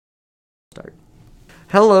Start.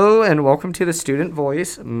 Hello and welcome to the Student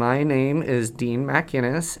Voice. My name is Dean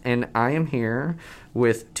McInnes and I am here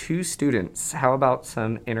with two students. How about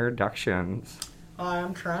some introductions? Hi,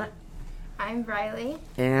 I'm Trent. I'm Brylee.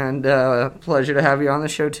 And pleasure to have you on the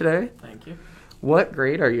show today. Thank you. What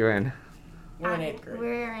grade are you in? We're in 8th grade.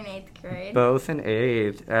 We're in 8th grade. Both in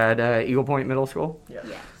 8th at Eagle Point Middle School? Yes.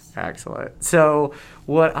 Yes. Excellent. So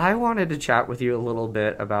what I wanted to chat with you a little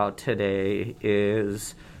bit about today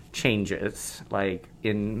is changes, like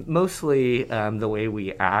in mostly the way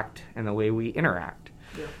we act and the way we interact.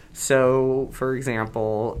 Yeah. So, for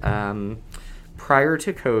example, prior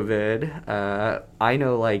to COVID, I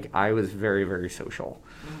know like I was very, very social.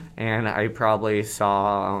 And I probably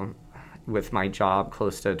saw with my job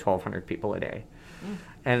close to 1,200 people a day.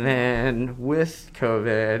 And then with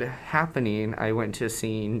COVID happening, I went to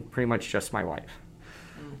seeing pretty much just my wife.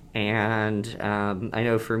 And I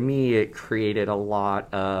know for me, it created a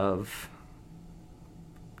lot of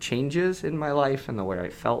changes in my life and the way I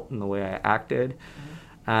felt and the way I acted.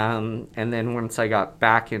 And then once I got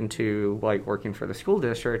back into like working for the school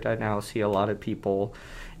district, I now see a lot of people.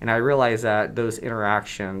 And I realize that those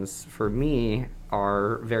interactions for me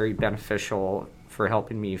are very beneficial for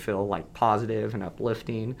helping me feel like positive and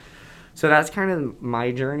uplifting. So that's kind of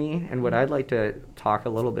my journey, and what I'd like to talk a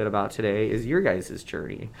little bit about today is your guys'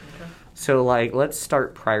 journey. Okay. So, like, let's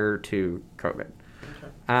start prior to COVID.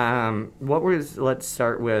 Okay. Let's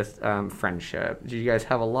start with friendship. Do you guys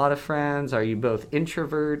have a lot of friends? Are you both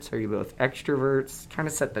introverts? Are you both extroverts? Kind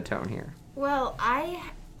of set the tone here. Well,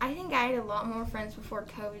 I think I had a lot more friends before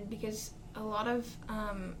COVID because a lot of,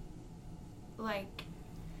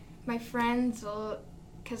 my friends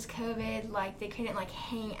because COVID, like, they couldn't, like,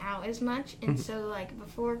 hang out as much. And so, like,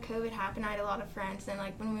 before COVID happened, I had a lot of friends. And,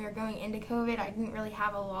 like, when we were going into COVID, I didn't really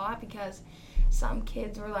have a lot because some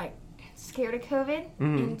kids were, like, scared of COVID.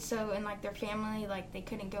 And so, and, like, their family, like, they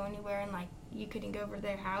couldn't go anywhere and, like, you couldn't go over to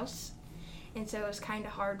their house. And so it was kind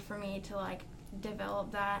of hard for me to, like,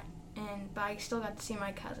 develop that. But I still got to see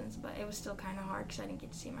my cousins, but it was still kind of hard because I didn't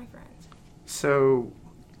get to see my friends. So,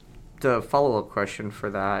 the follow-up question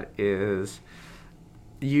for that is,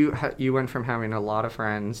 you went from having a lot of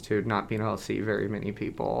friends to not being able to see very many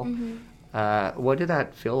people. What did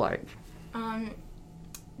that feel like?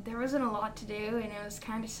 There wasn't a lot to do, and it was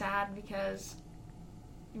kind of sad because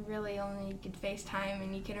you really only could FaceTime,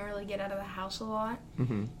 and you couldn't really get out of the house a lot.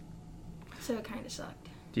 So it kind of sucked.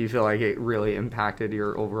 Do you feel like it really impacted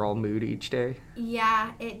your overall mood each day?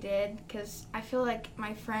 Yeah, it did, because I feel like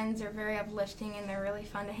my friends are very uplifting and they're really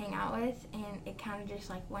fun to hang out with, and it kind of just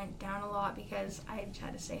like went down a lot because I just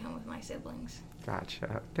had to stay home with my siblings.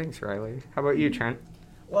 Gotcha. Thanks, Riley. How about you, Trent?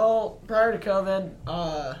 Well, prior to COVID,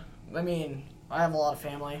 I have a lot of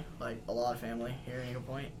family here in Eagle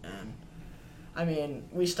Point, and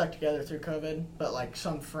we stuck together through COVID, but like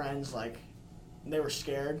some friends, like, they were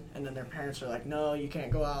scared, and then their parents were like, no, you can't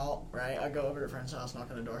go out, right? I go over to a friend's house, knock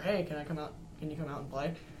on the door, hey, can you come out and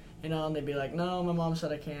play? And they'd be like, no, my mom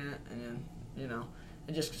said I can't, and then,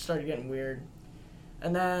 it just started getting weird.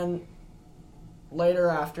 And then later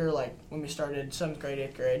after, like, when we started 7th grade,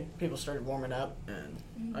 8th grade, people started warming up, and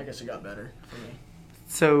I guess it got better for me.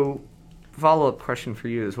 So, follow-up question for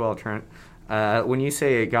you as well, Trent. When you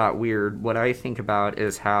say it got weird, what I think about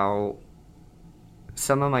is how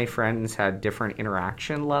some of my friends had different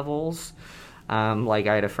interaction levels. Like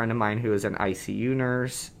I had a friend of mine who was an ICU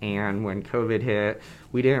nurse, and when COVID hit,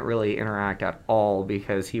 we didn't really interact at all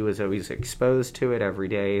because he was always exposed to it every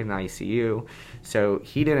day in the ICU. So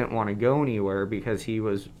he didn't want to go anywhere because he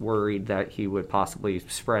was worried that he would possibly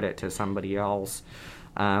spread it to somebody else.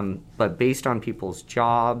 But based on people's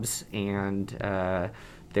jobs and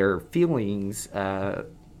their feelings,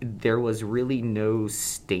 there was really no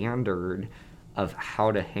standard of how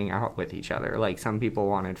to hang out with each other. Like, some people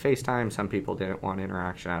wanted FaceTime, some people didn't want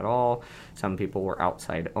interaction at all, some people were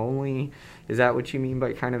outside only. Is that what you mean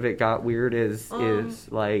by kind of it got weird? Is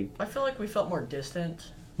like, I feel like we felt more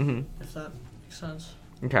distant, if that makes sense.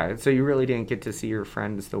 Okay, so you really didn't get to see your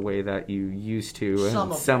friends the way that you used to,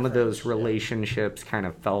 and some of those relationships kind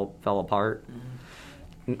of fell apart.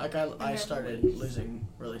 Like, I started losing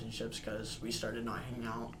relationships because we started not hanging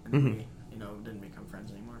out, and we, didn't become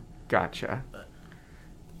friends anymore. Gotcha.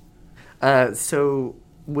 So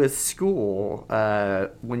with school,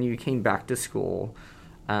 when you came back to school,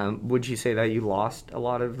 would you say that you lost a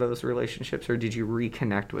lot of those relationships, or did you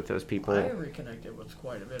reconnect with those people? I reconnected with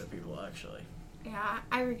quite a bit of people, actually. Yeah,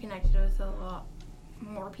 I reconnected with a lot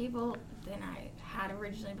more people than I had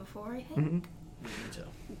originally before, I think. Me too.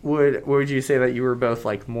 Would you say that you were both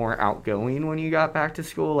like more outgoing when you got back to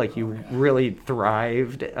school? Like you really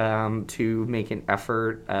thrived to make an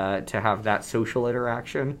effort to have that social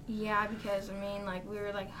interaction? Yeah, because I mean, like we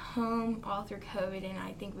were like home all through COVID, and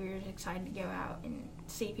I think we were just excited to go out and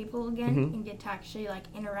see people again and get to actually like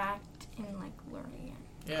interact and like learn again.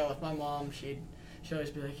 Yeah, with my mom, she'd always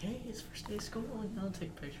be like, "Hey, it's first day of school, take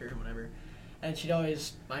a picture or whatever," and she'd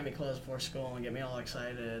always buy me clothes before school and get me all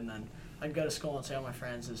excited, and then I'd go to school and see all my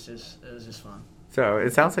friends. It was just fun. So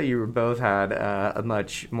it sounds like you both had a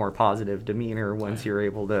much more positive demeanor once you're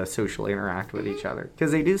able to socially interact with each other.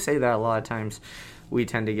 Because they do say that a lot of times we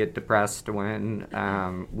tend to get depressed when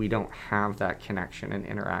we don't have that connection and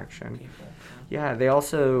interaction. People, Yeah, they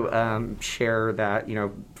also share that,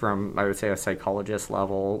 from, I would say, a psychologist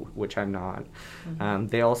level, which I'm not.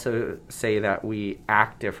 They also say that we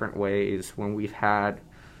act different ways when we've had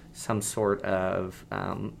some sort of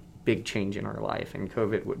big change in our life, and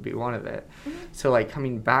COVID would be one of it. So, like,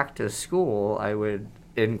 coming back to school, I would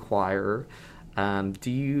inquire,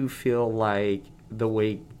 do you feel like the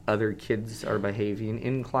way other kids are behaving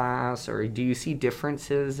in class, or do you see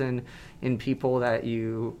differences in people that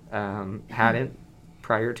you hadn't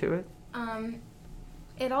prior to it?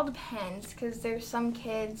 It all depends, because there's some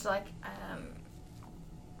kids like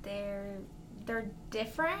they're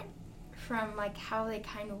different from like how they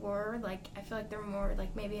kind of were. Like I feel like they're more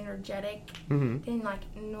like maybe energetic than like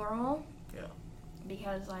normal. Yeah.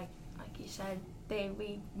 Because like you said,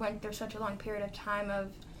 we went through such a long period of time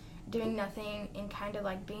of doing nothing and kind of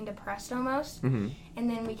like being depressed almost. And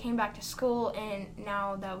then we came back to school, and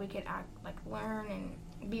now that we could learn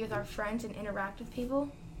and be with our friends and interact with people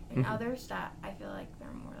and others, that I feel like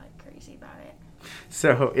they're more like crazy about it.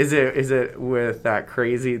 So is it with that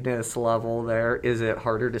craziness level there, is it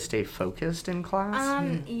harder to stay focused in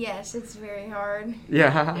class? Yes, it's very hard.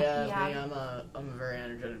 Yeah. Yeah, me, I'm a very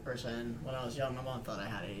energetic person. When I was young, my mom thought I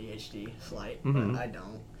had ADHD slight, but I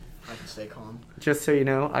don't. I can stay calm. Just so you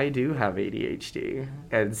know, I do have ADHD,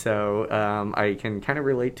 and so I can kind of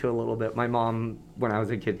relate to a little bit. My mom, when I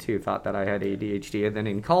was a kid too, thought that I had ADHD, and then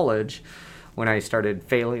in college, when I started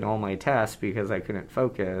failing all my tests because I couldn't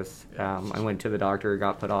focus, I went to the doctor,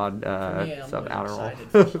 got put on some Adderall. Excited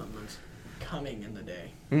for something that's coming in the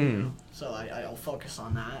day. So I'll focus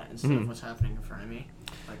on that instead of what's happening in front of me.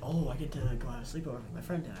 Like, oh, I get to go have a sleepover with my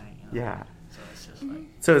friend tonight. Yeah. So it's just like.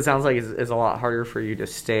 So it sounds like it's a lot harder for you to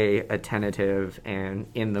stay attentive and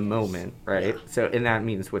in the moment, right? Yeah. So, and that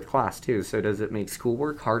means with class too. So does it make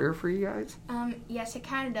schoolwork harder for you guys? Yes, it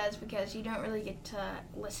kind of does, because you don't really get to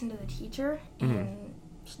listen to the teacher and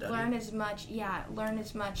Study. learn as much. Yeah, learn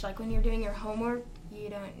as much. Like when you're doing your homework, you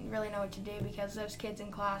don't really know what to do because those kids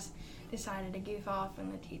in class decided to goof off,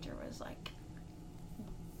 and the teacher was like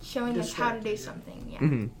showing us how to do something.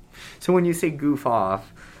 Yeah. So when you say goof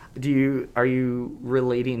off, are you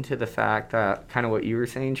relating to the fact that kind of what you were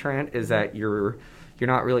saying, Trent, is that you're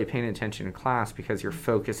not really paying attention to class because you're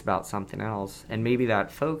focused about something else, and maybe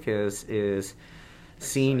that focus is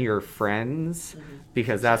seeing your friends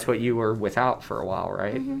because that's what you were without for a while,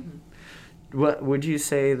 right? What would you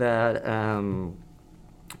say that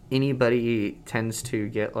anybody tends to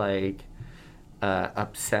get like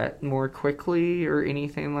upset more quickly or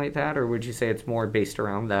anything like that, or would you say it's more based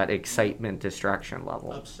around that excitement distraction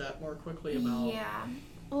level? Upset more quickly about. Yeah.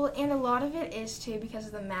 Well, and a lot of it is too because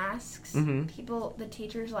of the masks. The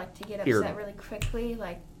teachers like to get upset really quickly,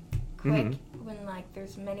 when like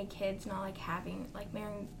there's many kids not like having like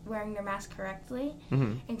wearing their mask correctly,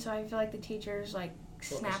 and so I feel like the teachers like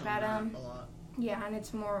snap at them. A lot. Yeah, and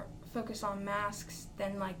it's more focused on masks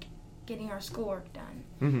than like getting our schoolwork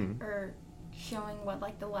done or showing what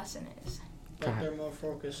like the lesson is. Like they're more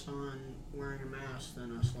focused on wearing a mask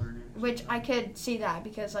than us learning. Which I could see that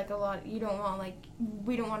because like we don't want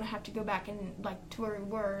to have to go back and like to where we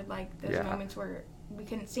were, like those moments where we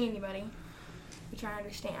couldn't see anybody. We try to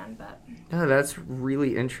understand, but no, that's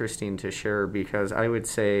really interesting to share, because I would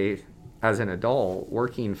say as an adult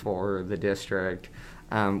working for the district,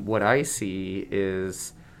 what I see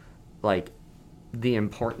is like the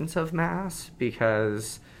importance of masks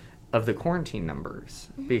because of the quarantine numbers,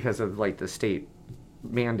 because of like the state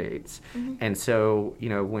mandates. And so,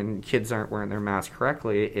 when kids aren't wearing their mask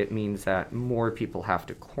correctly, it means that more people have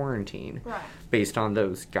to quarantine based on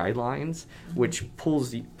those guidelines, which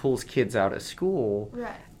pulls kids out of school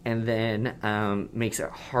and then makes it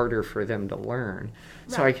harder for them to learn.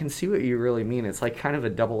 So I can see what you really mean. It's like kind of a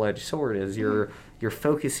double-edged sword, is you're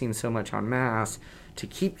focusing so much on masks to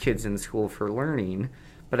keep kids in school for learning,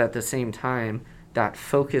 but at the same time, that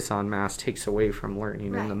focus on math takes away from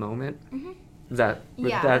learning in the moment. Would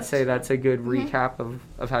that say that's a good recap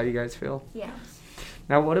of how you guys feel? Yes.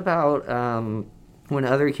 Now, what about when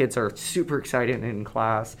other kids are super excited in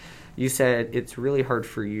class? You said it's really hard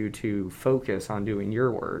for you to focus on doing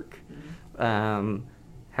your work.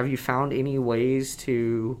 Have you found any ways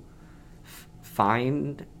to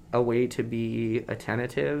find a way to be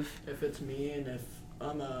attentive? If it's me and if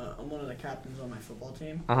I'm one of the captains on my football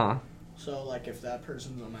team. So, like, if that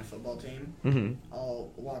person's on my football team,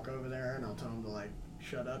 I'll walk over there and I'll tell them to, like,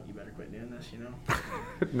 shut up, you better quit doing this, you know?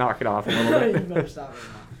 Knock it off a little bit. You better stop it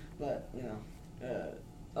now. But, you know,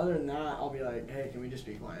 other than that, I'll be like, hey, can we just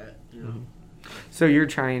be quiet, you know? So you're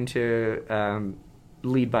trying to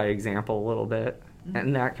lead by example a little bit,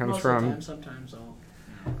 and that comes Most from... of the time, sometimes I'll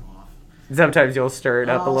go off. Sometimes you'll stir it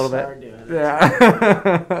up a little bit. Doing it.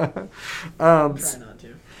 Yeah. Try not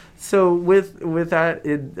to. So with that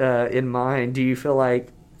in mind, do you feel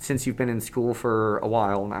like, since you've been in school for a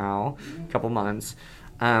while now, a couple months,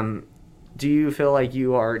 do you feel like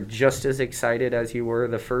you are just as excited as you were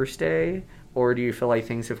the first day? Or do you feel like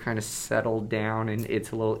things have kind of settled down and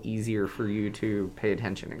it's a little easier for you to pay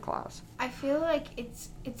attention in class? I feel like it's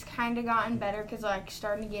kind of gotten better because, like,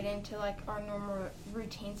 starting to get into, like, our normal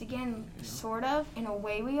routines again, sort of. In a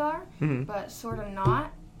way we are, but sort of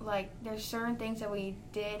not. Like, there's certain things that we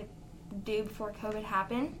did do before COVID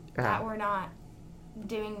happened that we're not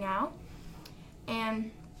doing now.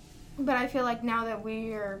 But I feel like now that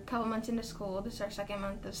we're a couple months into school, this is our second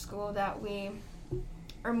month of school, that we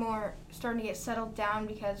are more starting to get settled down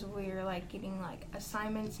because we're, like, getting, like,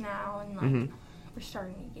 assignments now and, like, we're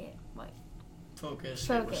starting to get, like, Focus.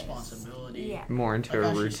 Responsibility. Yeah. More into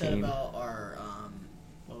a routine. Said about our,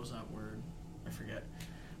 what was that word? I forget.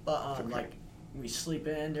 But, like, we sleep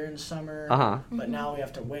in during the summer, but now we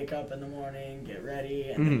have to wake up in the morning, get ready,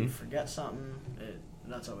 and then we forget something.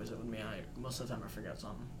 That's always it with me. Most of the time I forget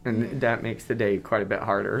something. And that makes the day quite a bit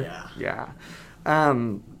harder. Yeah.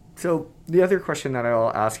 So the other question that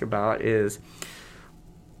I'll ask about is,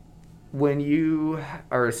 when you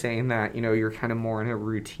are saying that, you know, you're kind of more in a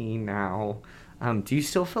routine now, do you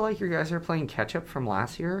still feel like you guys are playing catch up from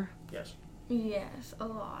last year? Yes. Yes, a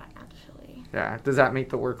lot, actually. Yeah. Does that make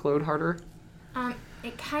the workload harder?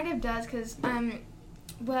 It kind of does because,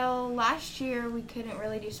 well, last year we couldn't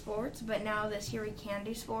really do sports, but now this year we can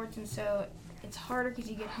do sports, and so it's harder because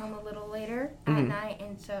you get home a little later at night,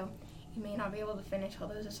 and so you may not be able to finish all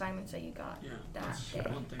those assignments that you got that day.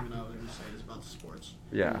 One thing that I was going to say is about the sports.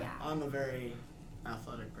 Yeah. I'm a very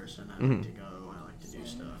athletic person. I like to go. I like to do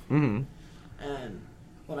stuff. And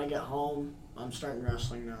when I get home, I'm starting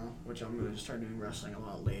wrestling now, which I'm going to start doing wrestling a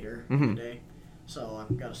lot later in the day. So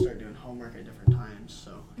I've got to start doing homework at different times.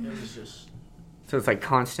 So it was just... So it's like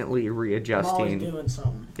constantly readjusting. I'm always doing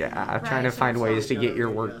something. Yeah, trying to find ways to get your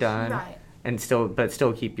work done. Right. And still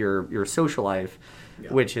keep your social life,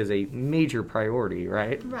 which is a major priority,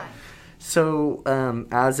 right? Right. So,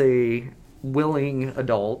 as a willing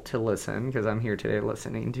adult to listen, because I'm here today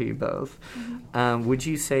listening to you both, would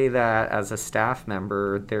you say that as a staff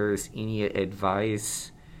member, there's any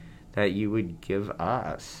advice that you would give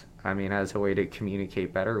us? I mean, as a way to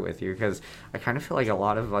communicate better with you, because I kind of feel like a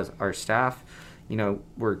lot of us, our staff, you know,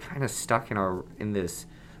 we're kind of stuck in this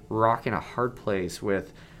rock and a hard place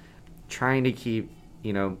with trying to keep,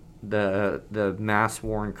 you know, the mask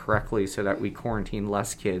worn correctly so that we quarantine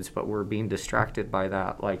less kids, but we're being distracted by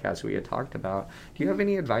that, like as we had talked about. Do you have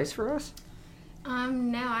any advice for us?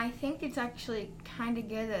 No, I think it's actually kind of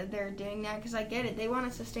good that they're doing that because I get it. They want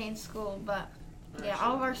us to stay in school, but yeah,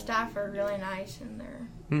 all of our staff are really nice and they're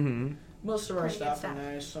most of our staff are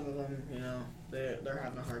nice. Some of them, you know, they're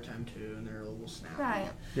having a hard time too, and they're a little snappy. Right.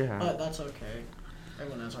 Yeah. But that's okay.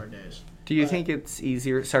 Everyone has hard days. Do you think it's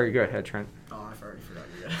easier? Sorry, go ahead, Trent. Oh, I've already forgot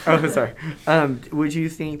you. Oh, sorry. Would you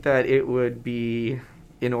think that it would be,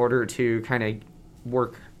 in order to kind of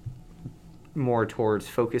work more towards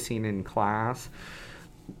focusing in class,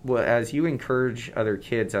 well, as you encourage other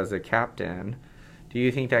kids as a captain, do you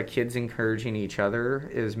think that kids encouraging each other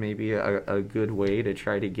is maybe a good way to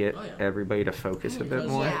try to get everybody to focus a bit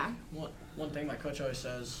more? Yeah. One thing my coach always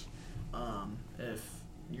says, if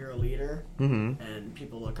you're a leader and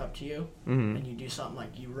people look up to you and you do something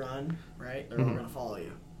like you run, right, they're all going to follow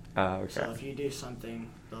you. Okay. So if you do something,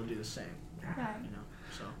 they'll do the same. Right. You know,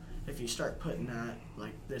 so if you start putting that,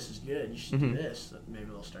 like, this is good, you should do this, maybe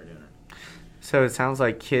they'll start doing it. So it sounds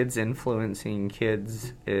like kids influencing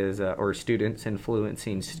kids is, or students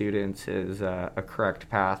influencing students is a correct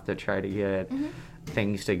path to try to get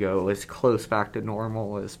things to go as close back to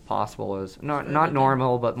normal as possible, as not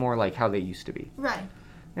normal, but more like how they used to be. Right.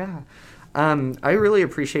 Yeah. I really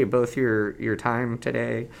appreciate both your time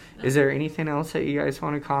today. Is there anything else that you guys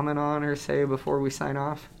want to comment on or say before we sign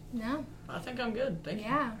off? No. I think I'm good. Thank you.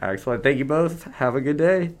 Yeah. Excellent. Thank you both. Have a good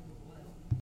day.